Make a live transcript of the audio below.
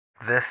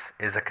This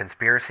is a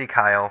Conspiracy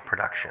Kyle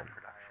production.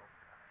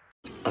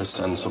 I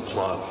sense a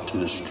plot to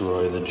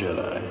destroy the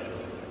Jedi.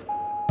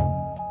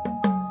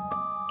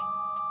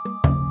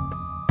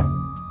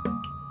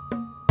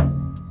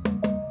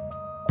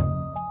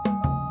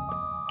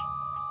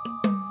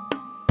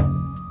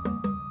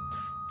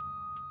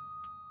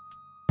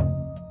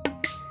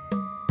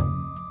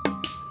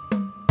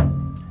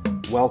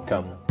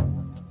 Welcome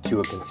to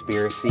A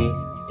Conspiracy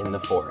in the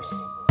Force,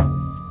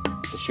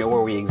 the show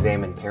where we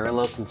examine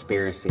parallel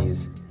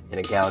conspiracies in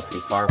a galaxy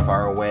far,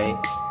 far away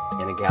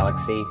and a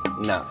galaxy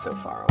not so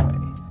far away.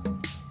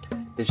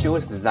 The show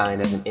is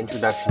designed as an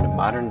introduction to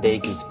modern-day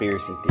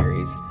conspiracy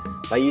theories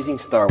by using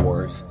Star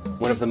Wars,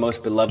 one of the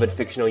most beloved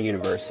fictional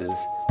universes,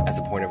 as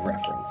a point of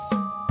reference.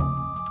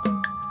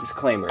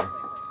 Disclaimer.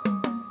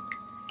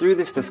 Through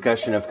this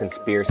discussion of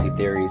conspiracy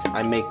theories,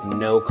 I make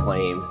no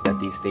claim that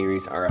these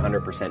theories are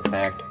 100%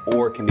 fact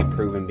or can be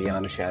proven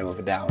beyond a shadow of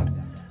a doubt.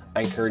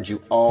 I encourage you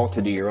all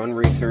to do your own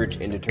research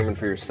and determine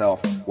for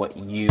yourself what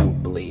you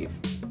believe.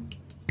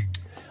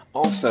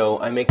 Also,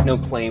 I make no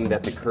claim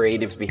that the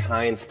creatives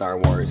behind Star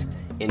Wars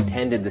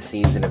intended the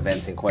scenes and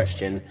events in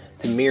question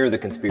to mirror the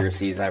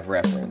conspiracies I've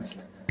referenced.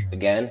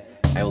 Again,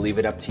 I will leave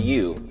it up to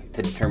you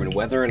to determine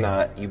whether or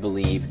not you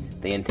believe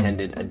they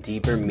intended a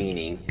deeper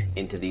meaning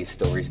into these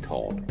stories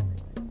told.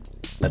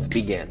 Let's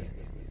begin.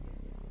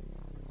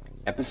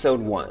 Episode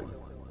 1,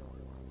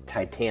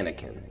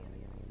 Titanican.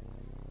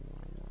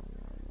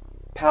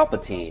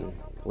 Palpatine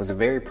was a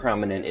very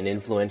prominent and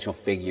influential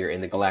figure in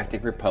the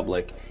Galactic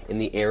Republic in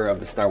the era of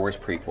the Star Wars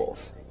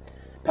prequels.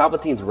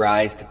 Palpatine's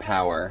rise to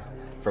power,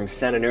 from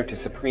Senator to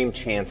Supreme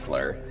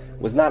Chancellor,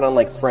 was not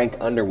unlike Frank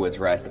Underwood's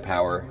rise to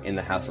power in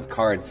the House of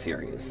Cards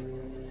series.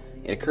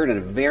 It occurred at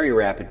a very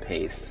rapid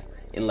pace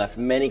and left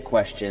many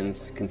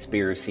questions,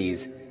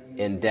 conspiracies,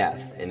 and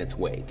death in its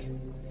wake.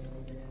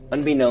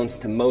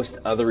 Unbeknownst to most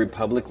other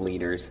Republic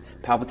leaders,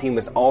 Palpatine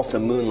was also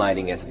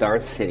moonlighting as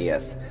Darth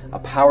Sidious, a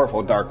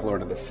powerful Dark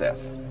Lord of the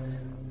Sith,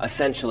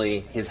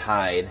 essentially his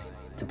Hyde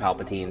to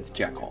Palpatine's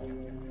Jekyll.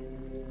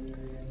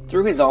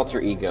 Through his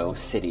alter ego,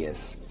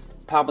 Sidious,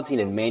 Palpatine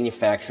had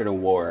manufactured a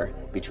war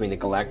between the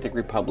Galactic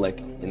Republic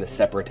and the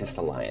Separatist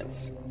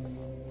Alliance.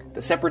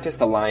 The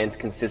Separatist Alliance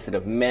consisted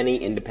of many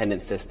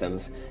independent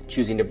systems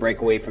choosing to break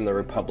away from the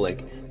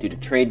Republic due to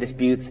trade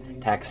disputes,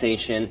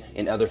 taxation,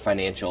 and other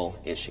financial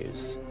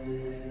issues.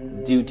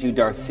 Due to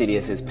Darth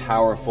Sidious's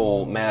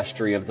powerful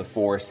mastery of the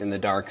Force and the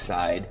dark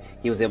side,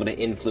 he was able to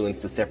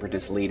influence the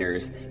Separatist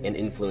leaders and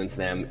influence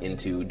them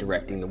into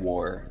directing the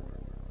war.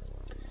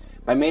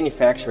 By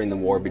manufacturing the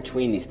war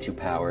between these two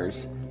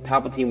powers,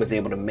 Palpatine was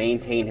able to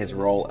maintain his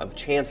role of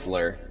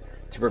Chancellor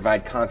to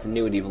provide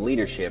continuity of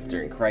leadership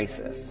during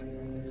crisis.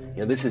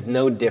 This is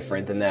no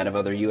different than that of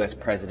other U.S.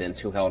 presidents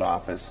who held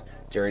office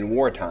during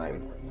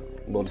wartime.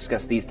 We'll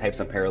discuss these types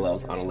of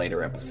parallels on a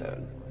later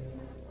episode.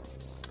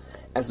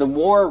 As the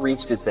war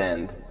reached its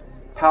end,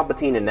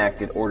 Palpatine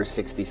enacted Order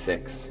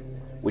 66,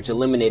 which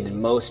eliminated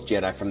most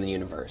Jedi from the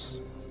universe,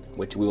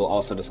 which we will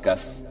also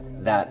discuss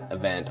that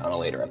event on a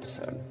later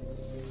episode.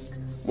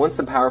 Once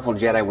the powerful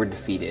Jedi were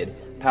defeated,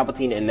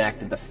 Palpatine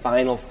enacted the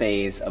final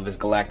phase of his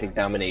galactic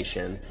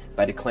domination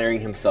by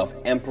declaring himself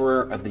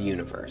Emperor of the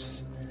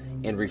Universe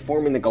and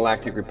reforming the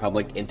Galactic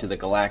Republic into the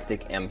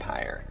Galactic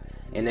Empire,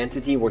 an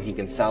entity where he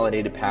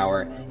consolidated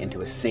power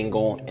into a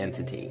single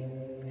entity,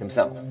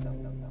 himself.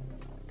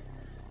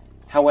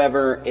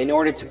 However, in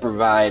order to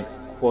provide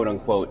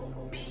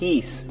quote-unquote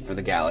peace for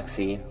the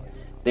galaxy,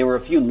 there were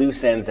a few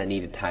loose ends that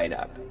needed tied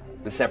up,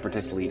 the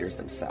Separatist leaders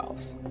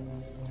themselves.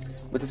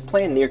 With his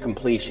plan near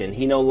completion,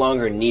 he no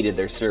longer needed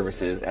their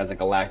services as a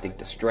galactic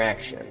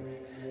distraction,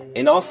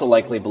 and also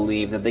likely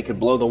believed that they could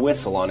blow the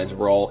whistle on his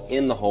role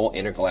in the whole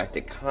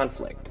intergalactic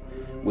conflict,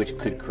 which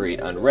could create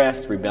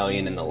unrest,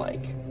 rebellion, and the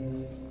like.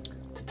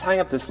 To tie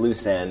up this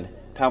loose end,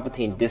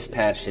 Palpatine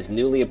dispatched his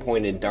newly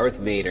appointed Darth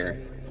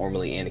Vader,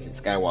 formerly Anakin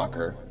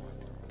Skywalker,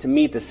 to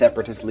meet the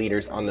Separatist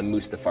leaders on the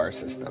Mustafar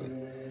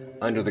system,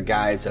 under the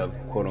guise of,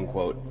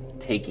 quote-unquote,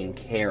 taking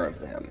care of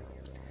them.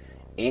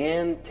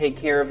 And take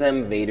care of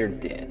them Vader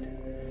did.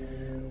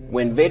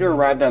 When Vader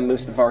arrived on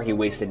Mustafar, he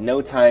wasted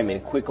no time in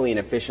quickly and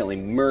efficiently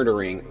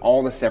murdering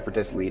all the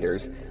Separatist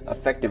leaders,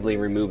 effectively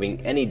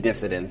removing any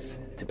dissidents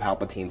to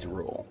Palpatine's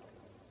rule.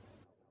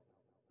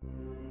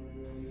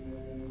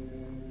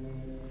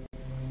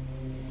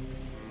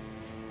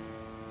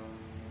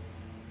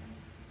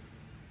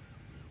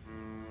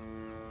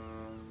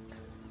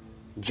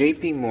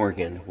 J.P.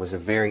 Morgan was a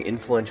very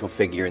influential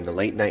figure in the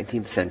late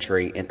 19th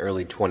century and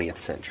early 20th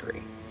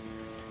century.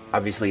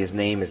 Obviously, his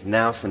name is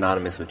now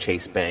synonymous with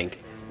Chase Bank,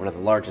 one of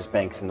the largest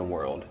banks in the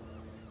world.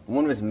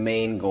 One of his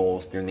main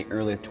goals during the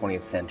early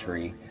 20th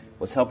century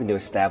was helping to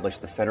establish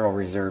the Federal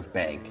Reserve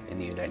Bank in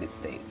the United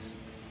States.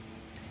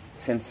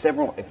 Since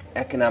several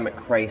economic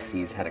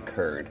crises had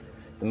occurred,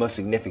 the most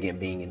significant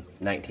being in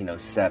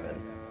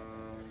 1907,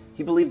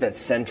 he believed that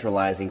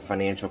centralizing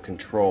financial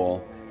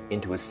control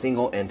into a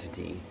single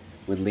entity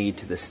would lead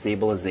to the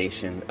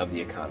stabilization of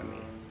the economy.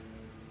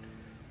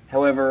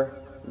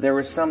 However, there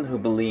were some who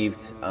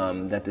believed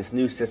that this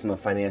new system of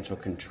financial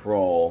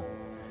control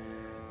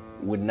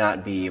would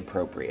not be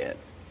appropriate.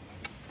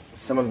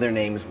 Some of their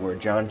names were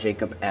John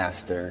Jacob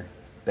Astor,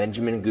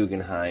 Benjamin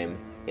Guggenheim,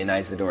 and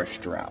Isidor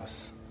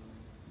Straus.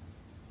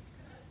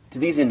 To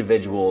these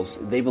individuals,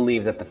 they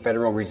believed that the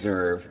Federal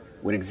Reserve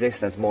would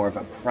exist as more of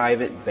a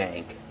private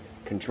bank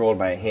controlled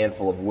by a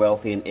handful of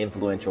wealthy and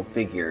influential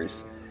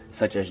figures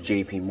such as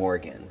J.P.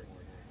 Morgan,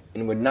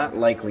 and would not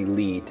likely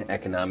lead to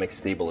economic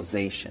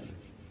stabilization.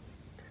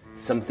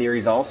 Some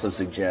theories also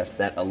suggest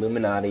that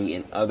Illuminati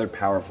and other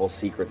powerful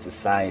secret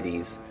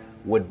societies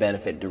would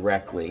benefit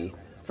directly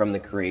from the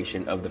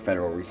creation of the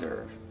Federal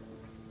Reserve.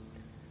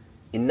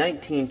 In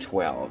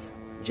 1912,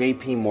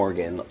 J.P.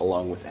 Morgan,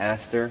 along with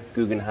Astor,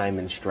 Guggenheim,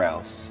 and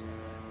Straus,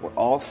 were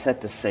all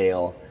set to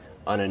sail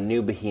on a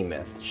new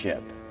behemoth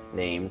ship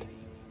named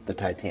the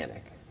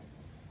Titanic.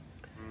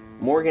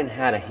 Morgan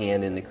had a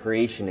hand in the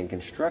creation and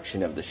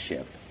construction of the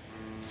ship,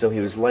 so he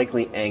was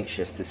likely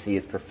anxious to see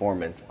its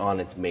performance on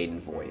its maiden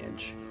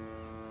voyage.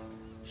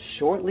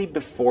 Shortly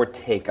before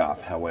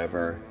takeoff,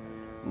 however,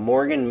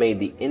 Morgan made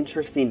the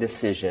interesting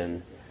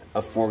decision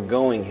of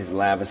foregoing his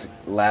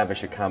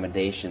lavish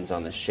accommodations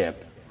on the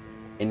ship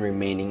and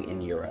remaining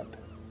in Europe.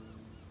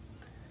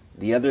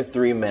 The other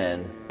three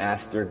men,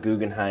 Astor,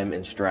 Guggenheim,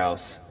 and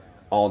Straus,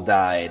 all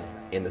died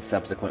in the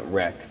subsequent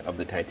wreck of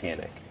the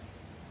Titanic.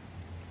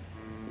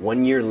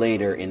 1 year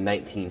later, in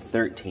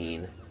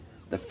 1913,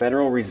 the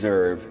Federal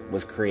Reserve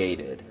was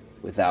created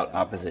without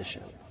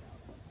opposition.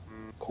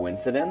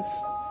 Coincidence?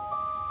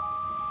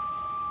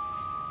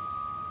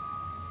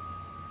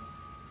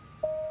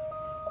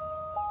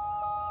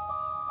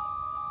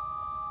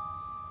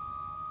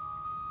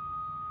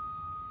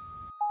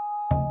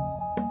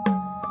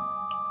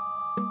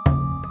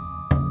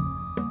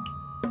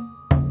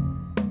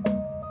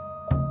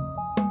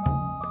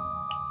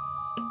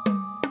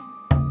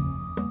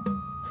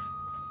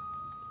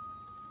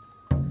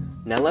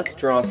 Now let's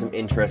draw some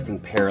interesting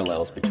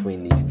parallels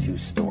between these two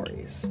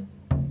stories.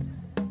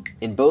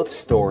 In both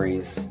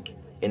stories,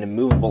 an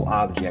immovable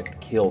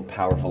object killed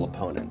powerful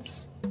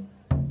opponents,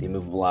 the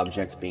immovable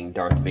objects being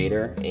Darth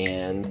Vader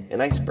and an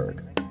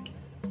iceberg.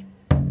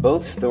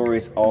 Both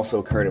stories also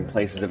occurred in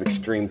places of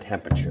extreme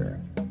temperature.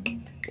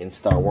 In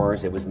Star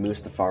Wars, it was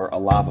Mustafar, a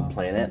lava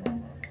planet,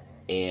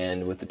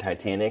 and with the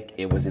Titanic,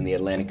 it was in the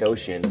Atlantic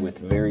Ocean with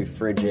very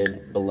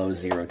frigid,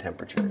 below-zero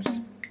temperatures.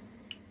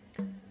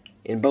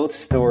 In both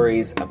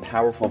stories, a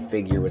powerful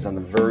figure was on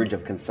the verge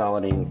of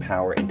consolidating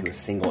power into a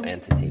single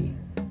entity.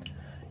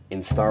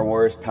 In Star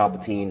Wars,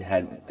 Palpatine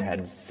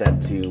had set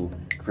to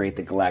create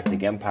the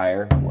Galactic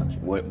Empire,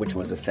 which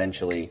was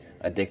essentially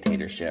a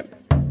dictatorship.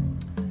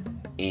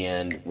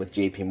 And with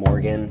J.P.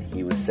 Morgan,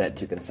 he was set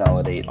to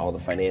consolidate all the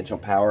financial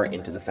power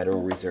into the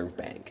Federal Reserve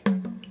Bank.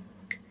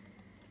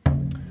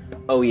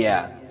 Oh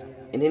yeah,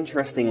 and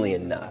interestingly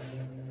enough,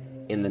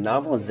 in the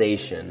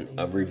novelization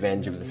of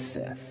Revenge of the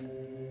Sith,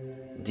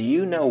 do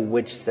you know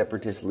which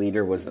separatist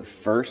leader was the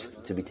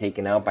first to be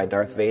taken out by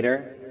Darth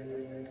Vader?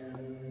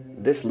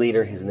 This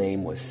leader, his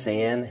name was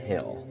San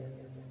Hill.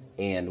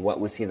 And what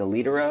was he the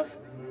leader of?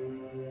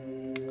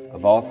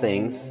 Of all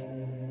things,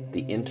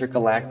 the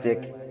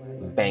Intergalactic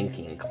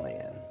Banking Clan.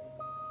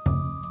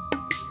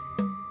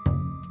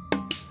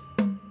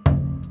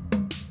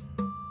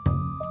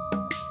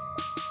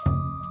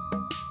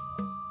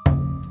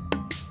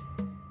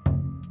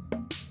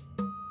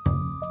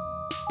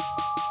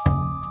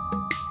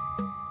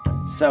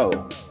 So,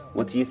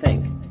 what do you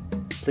think?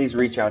 Please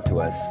reach out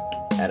to us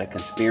at A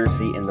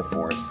Conspiracy in the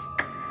Force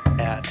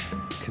at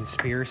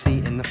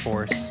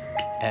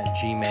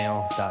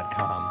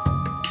conspiracyintheforce@gmail.com.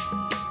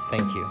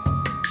 Thank you.